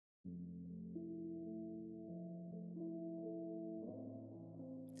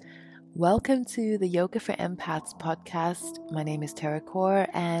Welcome to the Yoga for Empaths podcast. My name is Tara Kaur,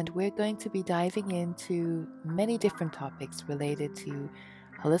 and we're going to be diving into many different topics related to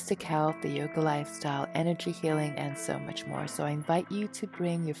holistic health, the yoga lifestyle, energy healing, and so much more. So I invite you to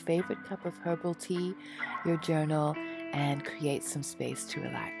bring your favorite cup of herbal tea, your journal, and create some space to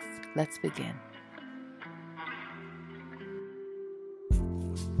relax. Let's begin.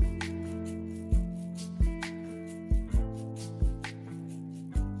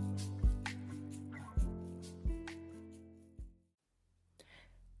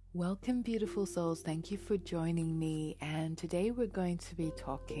 Welcome, beautiful souls. Thank you for joining me. And today we're going to be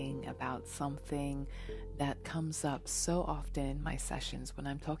talking about something that comes up so often in my sessions when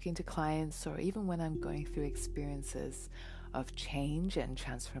I'm talking to clients, or even when I'm going through experiences of change and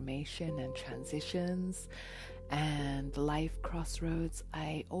transformation and transitions and life crossroads.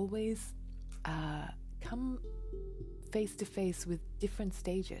 I always come face to face with different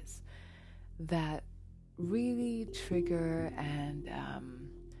stages that really trigger and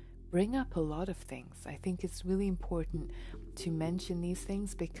bring up a lot of things. I think it's really important to mention these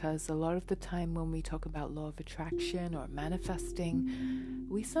things because a lot of the time when we talk about law of attraction or manifesting,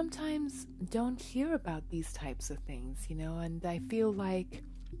 we sometimes don't hear about these types of things, and I feel like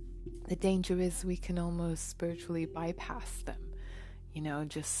the danger is we can almost spiritually bypass them,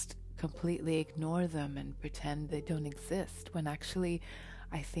 just completely ignore them and pretend they don't exist, when actually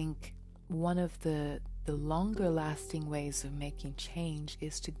I think one of the longer lasting ways of making change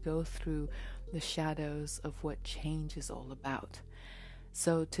is to go through the shadows of what change is all about.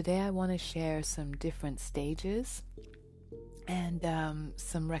 So today I want to share some different stages and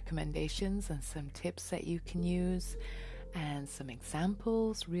some recommendations and some tips that you can use, and some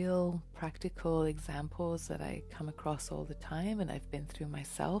examples, real practical examples that I come across all the time and I've been through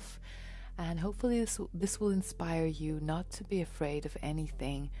myself. And hopefully this will inspire you not to be afraid of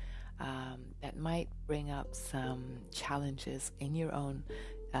anything that might bring up some challenges in your own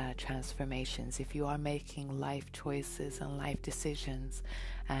transformations if you are making life choices and life decisions.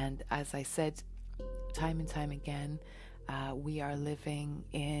 And as I said time and time again, we are living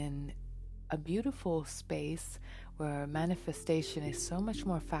in a beautiful space where manifestation is so much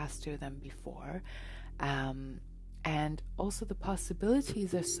more faster than before. And also the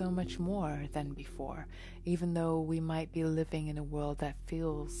possibilities are so much more than before, even though we might be living in a world that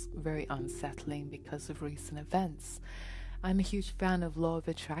feels very unsettling because of recent events. I'm a huge fan of law of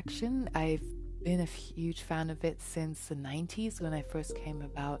attraction. I've been a huge fan of it since the 90s when I first came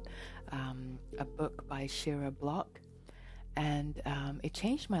about a book by Shira Block. And it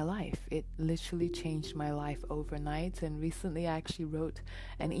changed my life. It literally changed my life overnight. And recently I actually wrote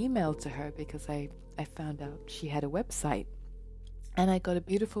an email to her because I found out she had a website. And I got a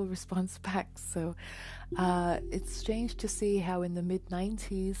beautiful response back. So it's strange to see how in the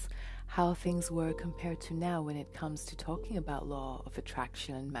mid-90s, how things were compared to now when it comes to talking about law of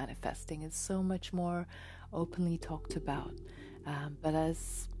attraction and manifesting. It's so much more openly talked about. But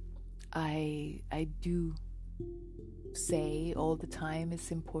as I do say all the time,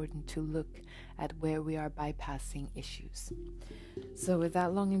 it's important to look at where we are bypassing issues. So with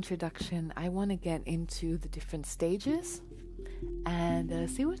that long introduction, I want to get into the different stages and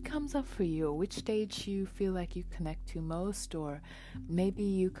see what comes up for you, which stage you feel like you connect to most, or maybe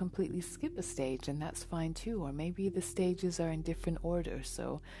you completely skip a stage and that's fine too, or maybe the stages are in different order.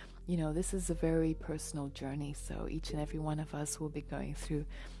 So this is a very personal journey, so each and every one of us will be going through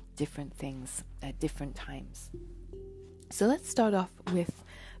different things at different times. So let's start off with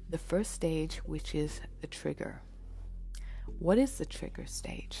the first stage, which is the trigger. What is the trigger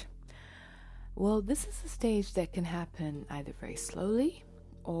stage? Well, this is a stage that can happen either very slowly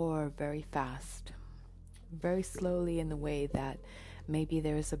or very fast. Very slowly in the way that maybe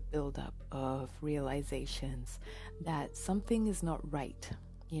there is a buildup of realizations that something is not right,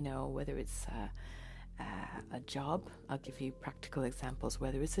 whether it's a job. I'll give you practical examples.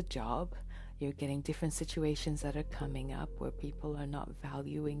 Whether it's a job, you're getting different situations that are coming up where people are not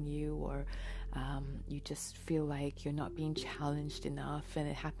valuing you, or you just feel like you're not being challenged enough, and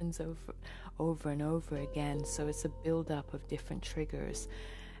it happens over and over again. So it's a buildup of different triggers.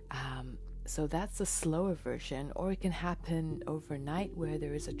 So that's a slower version, or it can happen overnight where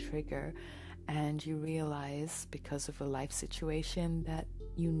there is a trigger and you realize because of a life situation that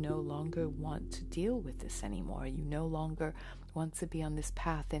you no longer want to deal with this anymore. You no longer want to be on this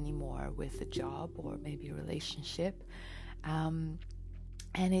path anymore with a job or maybe a relationship. And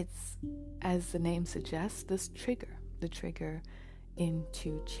it's, as the name suggests, the trigger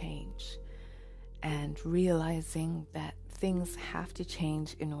into change. and realizing that things have to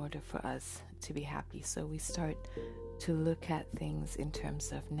change in order for us to be happy. So we start to look at things in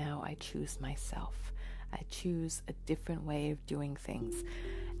terms of, now I choose myself. I choose a different way of doing things.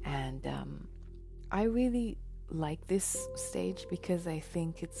 And I really like this stage because I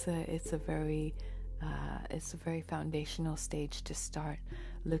think it's a very foundational stage to start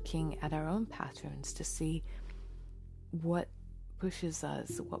looking at our own patterns, to see what pushes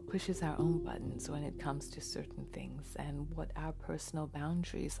our own buttons when it comes to certain things, and what our personal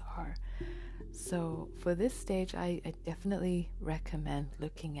boundaries are. So for this stage, I definitely recommend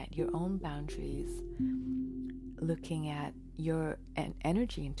looking at your own boundaries, looking at your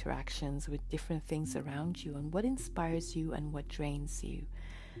energy interactions with different things around you, and what inspires you and what drains you.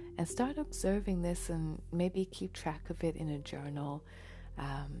 And start observing this, and maybe keep track of it in a journal.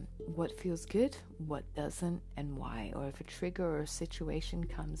 What feels good, what doesn't, and why. Or if a trigger or a situation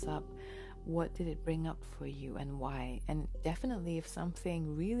comes up, what did it bring up for you and why? And definitely if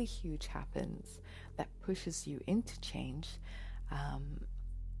something really huge happens that pushes you into change,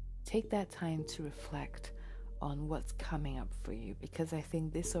 take that time to reflect on what's coming up for you, because I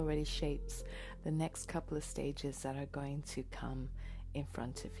think this already shapes the next couple of stages that are going to come in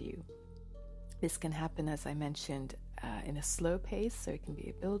front of you. This can happen, as I mentioned, in a slow pace, so it can be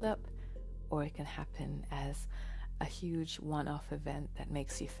a build-up, or it can happen as a huge one-off event that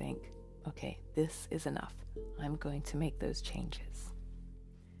makes you think, okay, this is enough. I'm going to make those changes.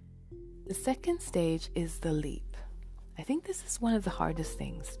 The second stage is the leap. I think this is one of the hardest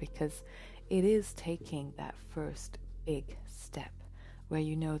things, because it is taking that first big step where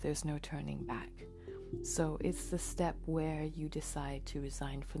you know there's no turning back. So it's the step where you decide to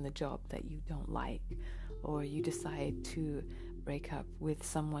resign from the job that you don't like, or you decide to break up with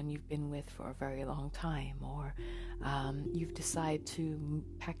someone you've been with for a very long time, or you've decided to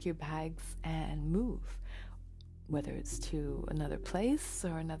pack your bags and move, whether it's to another place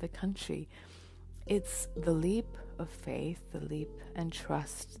or another country. It's the leap of faith, the leap and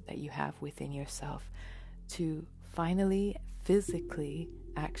trust that you have within yourself to finally, physically,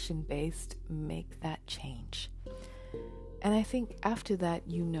 action-based, make that change. And I think after that,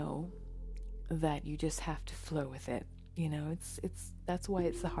 you know that you just have to flow with it. You know, it's that's why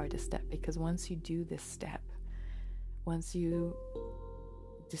it's the hardest step, because once you do this step, once you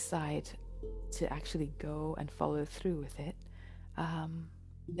decide to actually go and follow through with it,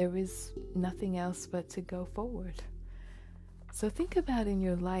 there is nothing else but to go forward. So think about in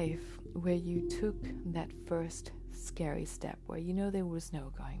your life where you took that first scary step, where you know there was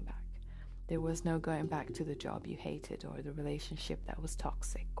no going back. There was no going back to the job you hated, or the relationship that was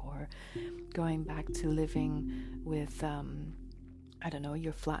toxic, or going back to living with,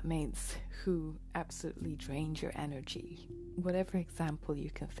 your flatmates who absolutely drained your energy. Whatever example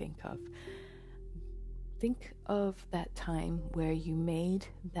you can think of. Think of that time where you made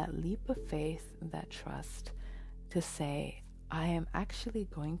that leap of faith, that trust, to say, I am actually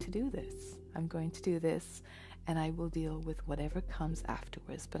going to do this. I'm going to do this, and I will deal with whatever comes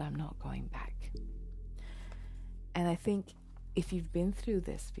afterwards, but I'm not going back. And I think if you've been through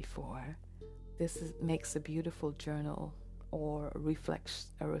this before, makes a beautiful journal or a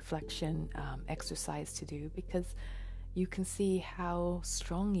reflection exercise to do, because you can see how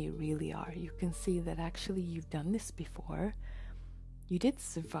strong you really are. You can see that actually you've done this before. You did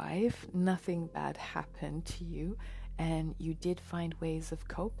survive. Nothing bad happened to you, and you did find ways of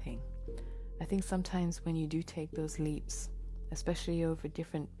coping. I think sometimes when you do take those leaps, especially over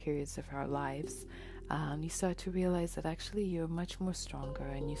different periods of our lives, you start to realize that actually you're much more stronger,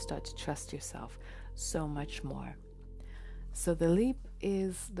 and you start to trust yourself so much more. So the leap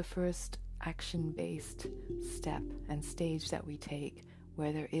is the first action-based step and stage that we take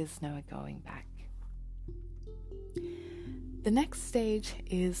where there is no going back. The next stage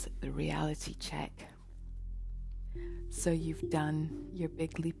is the reality check. So you've done your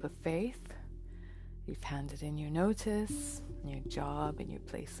big leap of faith. You've handed in your notice, your job, and your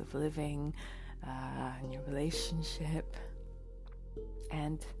place of living, and your relationship.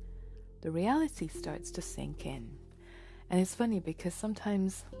 And the reality starts to sink in. And it's funny because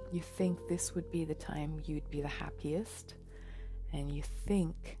sometimes you think this would be the time you'd be the happiest, and you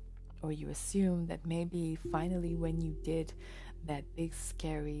think, or you assume that maybe finally when you did that big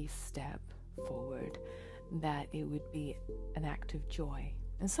scary step forward, that it would be an act of joy.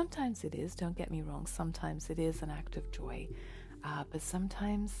 And sometimes it is, don't get me wrong, sometimes it is an act of joy, but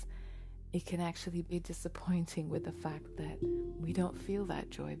sometimes it can actually be disappointing with the fact that we don't feel that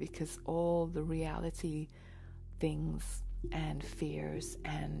joy, because all the reality things and fears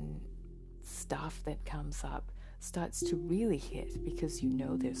and stuff that comes up starts to really hit, because you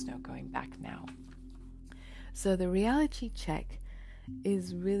know there's no going back now. So the reality check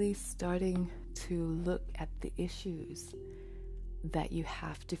is really starting to look at the issues that you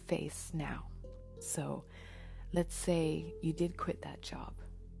have to face now. So let's say you did quit that job,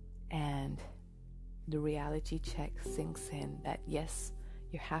 and the reality check sinks in that yes,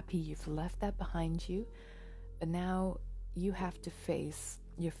 you're happy you've left that behind you, but now you have to face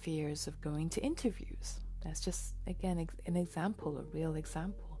your fears of going to interviews. That's just, again, an example, a real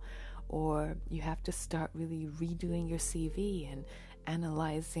example. Or you have to start really redoing your CV and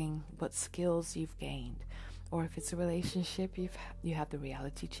analyzing what skills you've gained. Or if it's a relationship, you have the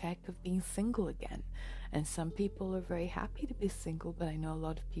reality check of being single again. And some people are very happy to be single, but I know a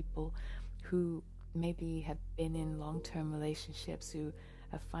lot of people who maybe have been in long-term relationships who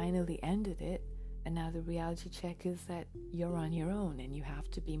have finally ended it, and now the reality check is that you're on your own and you have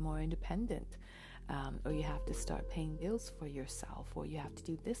to be more independent, or you have to start paying bills for yourself, or you have to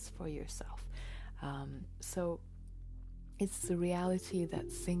do this for yourself. So it's the reality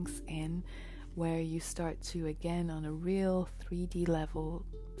that sinks in, where you start to, again, on a real 3D level,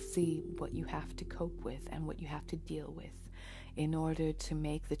 see what you have to cope with and what you have to deal with in order to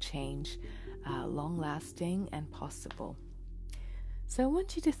make the change long-lasting and possible. So I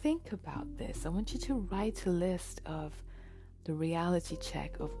want you to think about this. I want you to write a list of the reality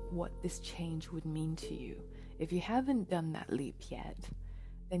check of what this change would mean to you. If you haven't done that leap yet,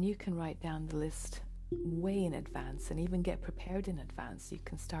 then you can write down the list way in advance and even get prepared in advance. You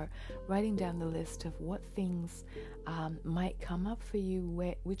can start writing down the list of what things might come up for you,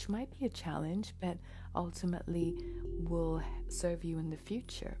 which might be a challenge, but ultimately will serve you in the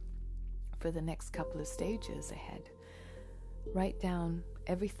future for the next couple of stages ahead. Write down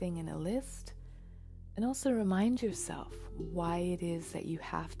everything in a list, and also remind yourself why it is that you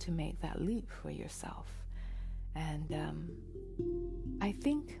have to make that leap for yourself. And I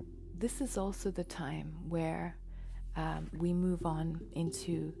think this is also the time where we move on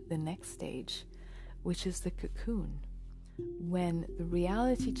into the next stage, which is the cocoon, when the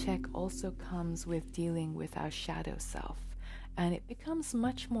reality check also comes with dealing with our shadow self, and it becomes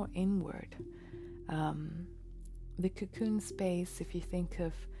much more inward. The cocoon space, if you think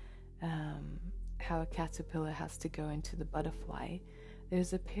of how a caterpillar has to go into the butterfly,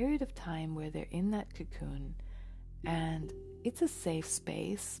 there's a period of time where they're in that cocoon, and it's a safe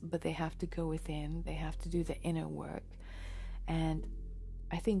space, but they have to go within, they have to do the inner work. And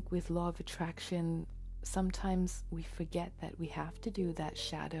I think with law of attraction, sometimes we forget that we have to do that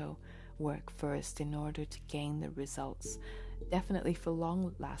shadow work first in order to gain the results. Definitely for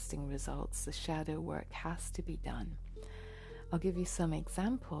long-lasting results, the shadow work has to be done. I'll give you some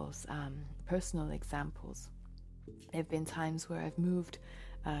examples, personal examples. There have been times where I've moved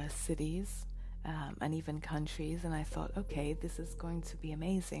cities and even countries, and I thought, okay, this is going to be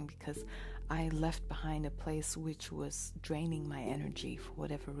amazing because I left behind a place which was draining my energy for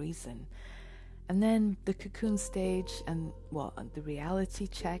whatever reason. And then the cocoon stage, and the reality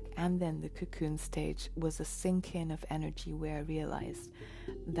check, and then the cocoon stage was a sink in of energy where I realized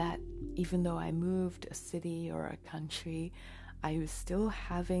that even though I moved a city or a country, I was still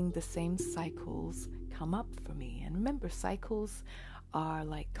having the same cycles come up for me. And remember, cycles are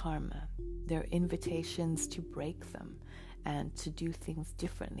like karma. They're invitations to break them and to do things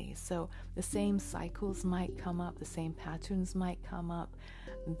differently. So the same cycles might come up, the same patterns might come up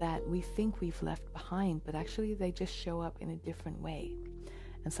that we think we've left behind, but actually they just show up in a different way.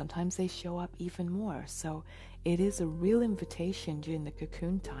 And sometimes they show up even more. So it is a real invitation during the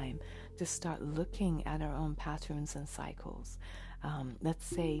cocoon time to start looking at our own patterns and cycles. Let's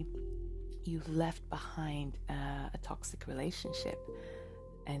say you've left behind a toxic relationship,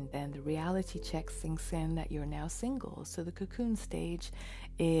 and then the reality check sinks in that you're now single. So the cocoon stage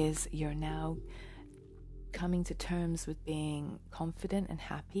is you're now coming to terms with being confident and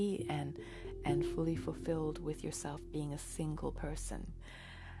happy and fully fulfilled with yourself being a single person.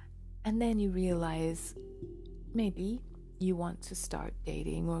 And then you realize maybe you want to start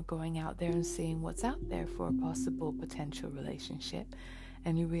dating or going out there and seeing what's out there for a possible potential relationship.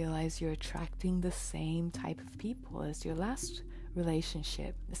 And you realize you're attracting the same type of people as your last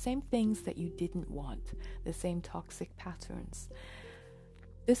relationship, the same things that you didn't want, the same toxic patterns.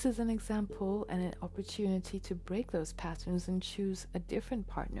 This is an example and an opportunity to break those patterns and choose a different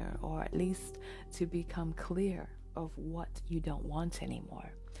partner, or at least to become clear of what you don't want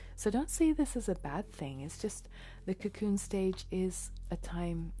anymore. So don't see this as a bad thing. It's just the cocoon stage is a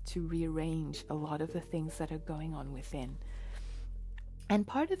time to rearrange a lot of the things that are going on within. And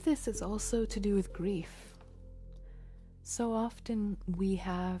part of this is also to do with grief. So often we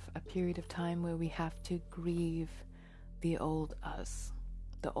have a period of time where we have to grieve the old us,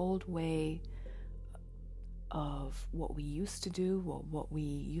 the old way of what we used to do, or what we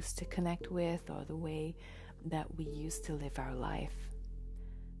used to connect with, or the way that we used to live our life.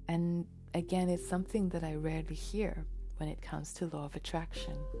 And again, it's something that I rarely hear when it comes to law of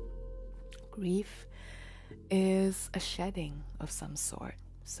attraction. Grief is a shedding of some sort.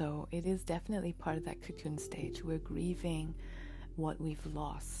 So it is definitely part of that cocoon stage. We're grieving what we've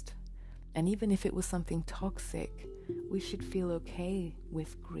lost. And even if it was something toxic, we should feel okay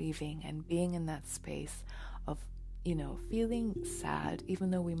with grieving and being in that space of, feeling sad,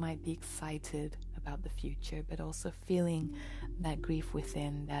 even though we might be excited about the future, but also feeling that grief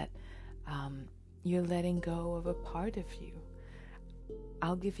within, that you're letting go of a part of you.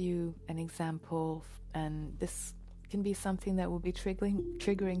 I'll give you an example, and this can be something that will be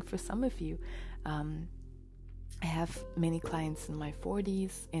triggering for some of you. I have many clients in my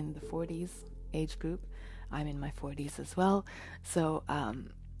 40s, in the 40s age group. I'm in my 40s as well. So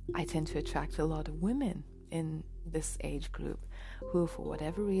I tend to attract a lot of women in this age group who, for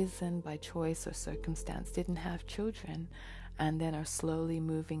whatever reason, by choice or circumstance, didn't have children, and then are slowly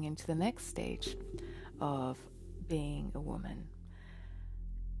moving into the next stage of being a woman.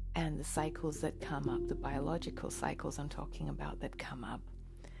 And the cycles that come up, the biological cycles I'm talking about that come up.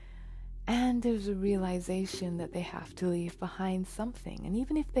 And there's a realization that they have to leave behind something. And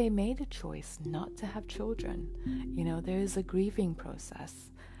even if they made a choice not to have children, there is a grieving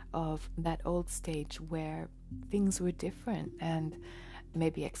process of that old stage where things were different, and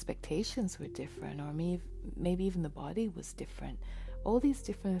maybe expectations were different, or maybe even the body was different. All these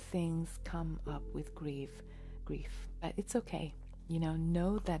different things come up with grief, but it's okay.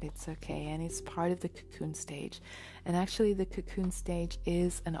 Know that it's okay, and it's part of the cocoon stage. And actually, the cocoon stage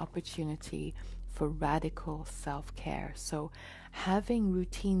is an opportunity for radical self-care. So having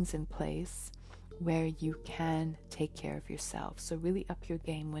routines in place where you can take care of yourself. So really up your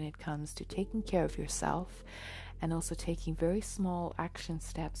game when it comes to taking care of yourself, and also taking very small action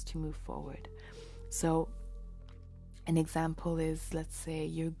steps to move forward. So an example is, let's say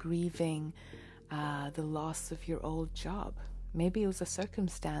you're grieving the loss of your old job. Maybe it was a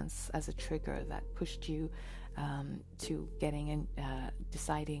circumstance as a trigger that pushed you to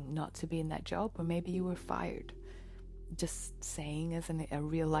deciding not to be in that job, or maybe you were fired. Just saying as a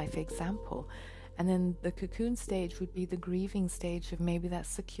real life example. And then the cocoon stage would be the grieving stage of maybe that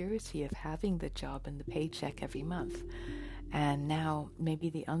security of having the job and the paycheck every month. And now maybe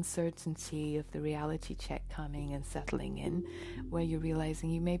the uncertainty of the reality check coming and settling in, where you're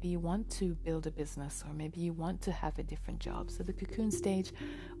realizing maybe you want to build a business, or maybe you want to have a different job. So the cocoon stage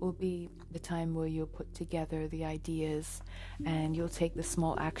will be the time where you'll put together the ideas, and you'll take the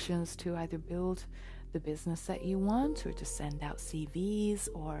small actions to either build the business that you want, or to send out CVs,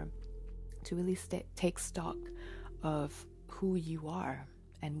 or to really take stock of who you are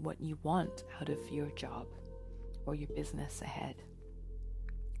and what you want out of your job or your business ahead.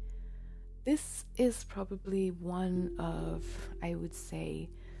 This is probably one of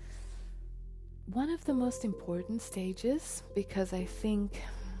the most important stages, because I think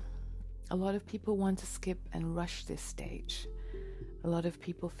a lot of people want to skip and rush this stage. A lot of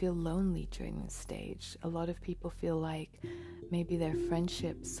people feel lonely during this stage. A lot of people feel like maybe their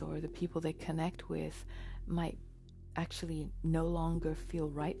friendships or the people they connect with might actually no longer feel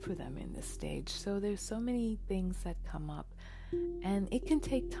right for them in this stage. So there's so many things that come up, and it can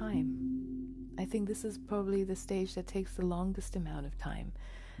take time. I think this is probably the stage that takes the longest amount of time,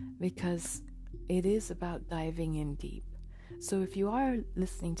 because it is about diving in deep. So if you are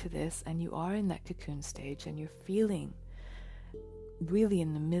listening to this and you are in that cocoon stage and you're feeling really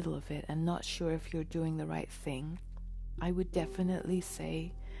in the middle of it and not sure if you're doing the right thing, I would definitely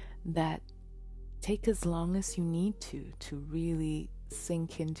say that take as long as you need to really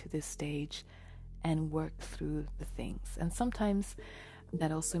sink into this stage and work through the things. And sometimes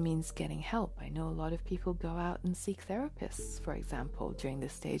that also means getting help. I know a lot of people go out and seek therapists, for example, during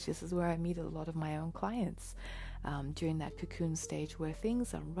this stage. This is where I meet a lot of my own clients during that cocoon stage, where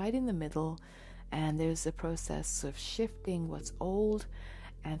things are right in the middle, and there's a process of shifting what's old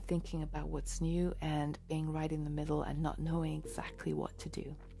and thinking about what's new, and being right in the middle and not knowing exactly what to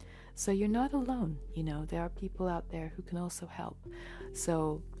do. So you're not alone. There are people out there who can also help.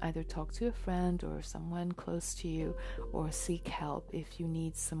 So either talk to a friend or someone close to you, or seek help if you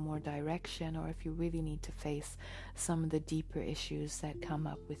need some more direction, or if you really need to face some of the deeper issues that come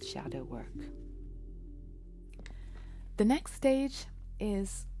up with shadow work. The next stage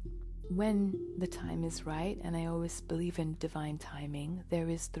is when the time is right, and I always believe in divine timing, there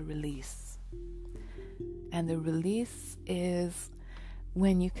is the release. And the release is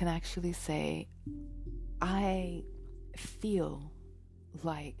when you can actually say, I feel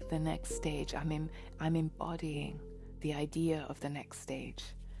like the next stage. I'm embodying the idea of the next stage.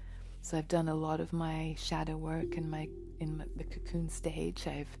 So I've done a lot of my shadow work in the cocoon stage.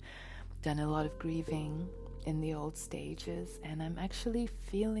 I've done a lot of grieving in the old stages, and I'm actually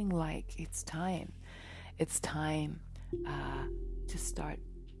feeling like it's time. It's time to start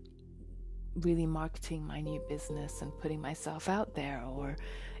really marketing my new business and putting myself out there, or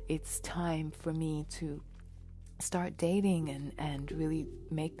it's time for me to start dating and really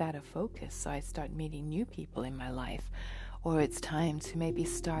make that a focus, so I start meeting new people in my life. Or it's time to maybe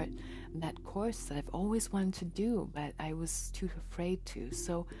start that course that I've always wanted to do, but I was too afraid to.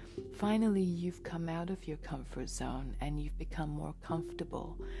 So finally you've come out of your comfort zone and you've become more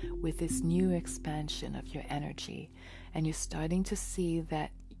comfortable with this new expansion of your energy, and you're starting to see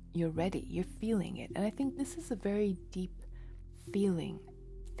that you're ready, you're feeling it. And I think this is a very deep feeling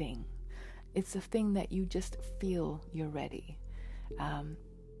thing. It's a thing that you just feel you're ready.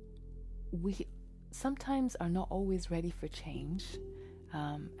 We sometimes are not always ready for change.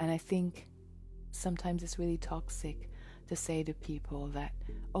 And I think sometimes it's really toxic to say to people that,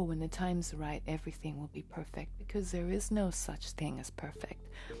 oh, when the time's right, everything will be perfect, because there is no such thing as perfect.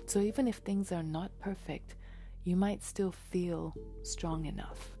 So even if things are not perfect, you might still feel strong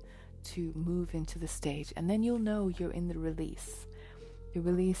enough to move into the stage, and then you'll know you're in the release. The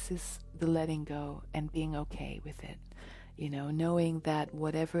release is the letting go and being okay with it. You know, knowing that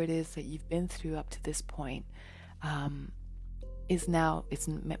whatever it is that you've been through up to this point is now, it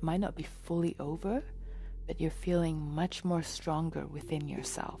might not be fully over, but you're feeling much more stronger within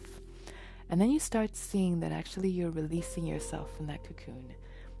yourself. And then you start seeing that actually you're releasing yourself from that cocoon.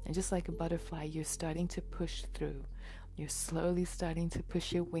 And just like a butterfly, you're starting to push through. You're slowly starting to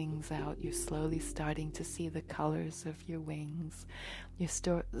push your wings out. You're slowly starting to see the colors of your wings. You're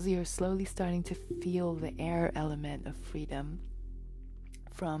slowly starting to feel the air element of freedom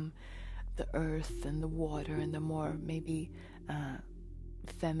from the earth and the water and the more maybe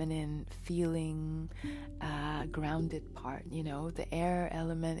feminine feeling, grounded part. You know, the air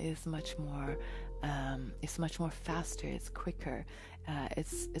element is much more faster, it's quicker,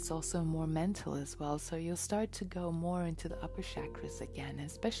 it's also more mental as well. So you'll start to go more into the upper chakras again, and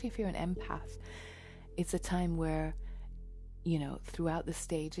especially if you're an empath, it's a time where, you know, throughout the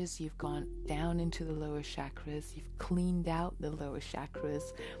stages you've gone down into the lower chakras, you've cleaned out the lower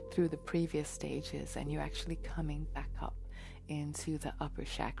chakras through the previous stages, and you're actually coming back up into the upper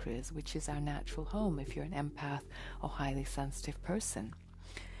chakras, which is our natural home if you're an empath or highly sensitive person.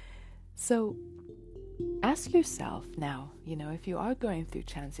 So ask yourself now, you know, if you are going through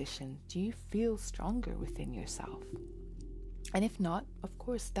transition, do you feel stronger within yourself? And if not, of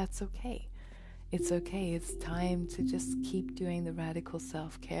course, that's okay. It's okay. It's time to just keep doing the radical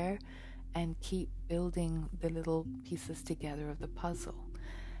self-care and keep building the little pieces together of the puzzle.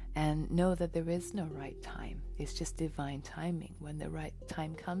 And know that there is no right time. It's just divine timing. When the right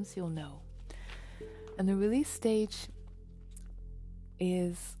time comes, you'll know. And the release stage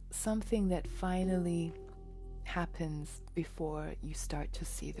is something that finally happens before you start to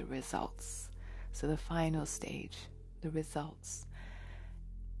see the results. So the final stage, the results.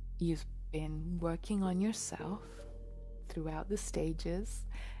 You've been working on yourself throughout the stages.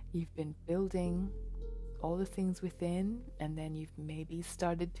 You've been building all the things within, and then you've maybe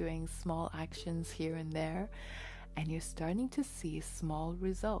started doing small actions here and there, and you're starting to see small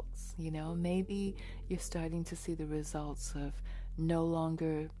results. You know, maybe you're starting to see the results of no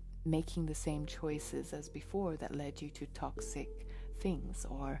longer making the same choices as before that led you to toxic things,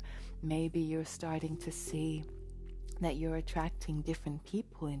 or maybe you're starting to see that you're attracting different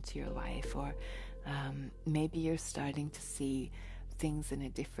people into your life, or maybe you're starting to see things in a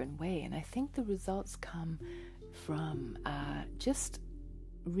different way. And I think the results come from just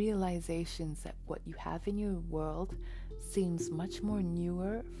realizations that what you have in your world seems much more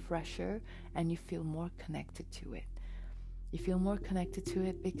newer, fresher, and you feel more connected to it. You feel more connected to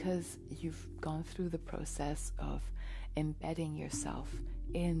it because you've gone through the process of embedding yourself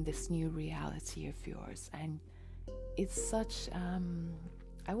in this new reality of yours. And it's such,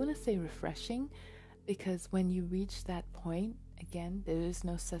 I want to say refreshing, because when you reach that point, again, there is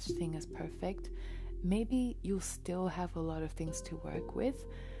no such thing as perfect. Maybe you'll still have a lot of things to work with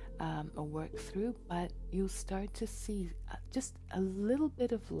or work through, but you'll start to see just a little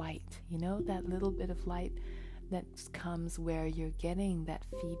bit of light, you know, that little bit of light that comes where you're getting that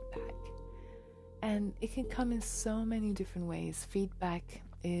feedback. And it can come in so many different ways. Feedback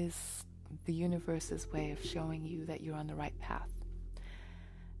is the universe's way of showing you that you're on the right path.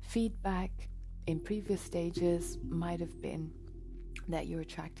 Feedback in previous stages might have been that you're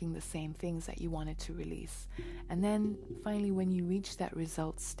attracting the same things that you wanted to release. And then finally, when you reach that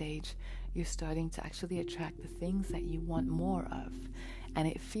results stage, you're starting to actually attract the things that you want more of. And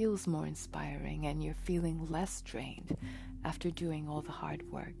it feels more inspiring, and you're feeling less drained after doing all the hard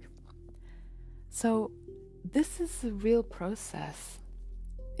work. So this is a real process.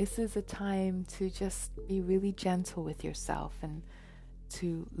 This is a time to just be really gentle with yourself and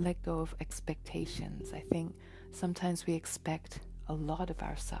to let go of expectations. I think sometimes we expect a lot of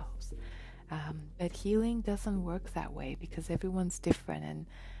ourselves. But healing doesn't work that way because everyone's different, and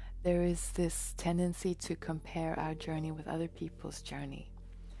there is this tendency to compare our journey with other people's journey.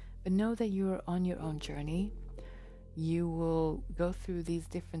 But know that you're on your own journey. You will go through these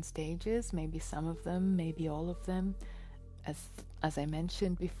different stages, maybe some of them, maybe all of them, as I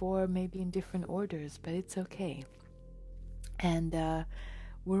mentioned before, maybe in different orders, but it's okay. And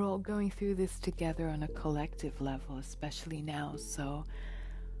we're all going through this together on a collective level, especially now. So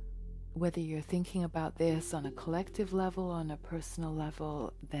whether you're thinking about this on a collective level, on a personal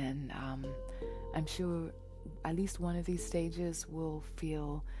level, then I'm sure at least one of these stages will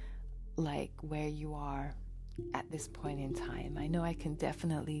feel like where you are at this point in time. I know I can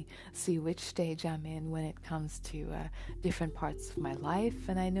definitely see which stage I'm in when it comes to different parts of my life,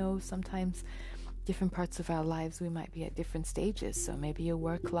 and I know sometimes different parts of our lives we might be at different stages. So maybe your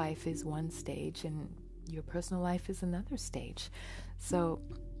work life is one stage and your personal life is another stage. So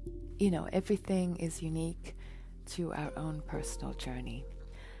everything is unique to our own personal journey.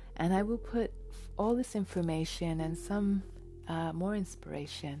 And I will put all this information and some more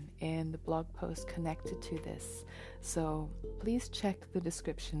inspiration in the blog post connected to this. So please check the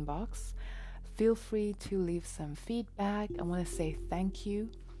description box. Feel free to leave some feedback. I want to say thank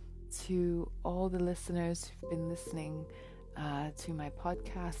you to all the listeners who've been listening to my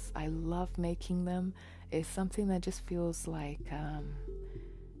podcasts. I love making them. It's something that just feels like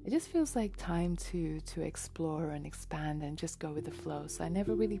time to explore and expand and just go with the flow. So I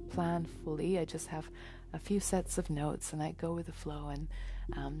never really plan fully. I just have a few sets of notes and I go with the flow. And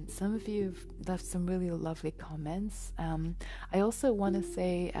some of you have left some really lovely comments. I also want to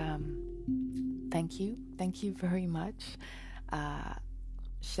say thank you very much.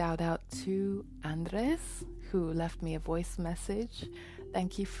 Shout out to Andres, who left me a voice message.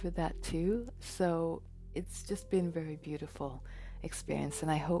 Thank you for that too. So it's just been very beautiful experience,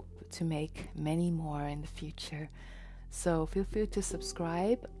 and I hope to make many more in the future. So feel free to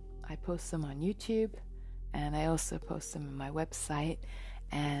subscribe. I post them on YouTube, and I also post them on my website,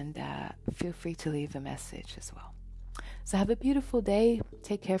 and feel free to leave a message as well. So have a beautiful day.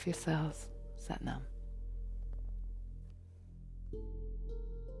 Take care of yourselves. Satnam.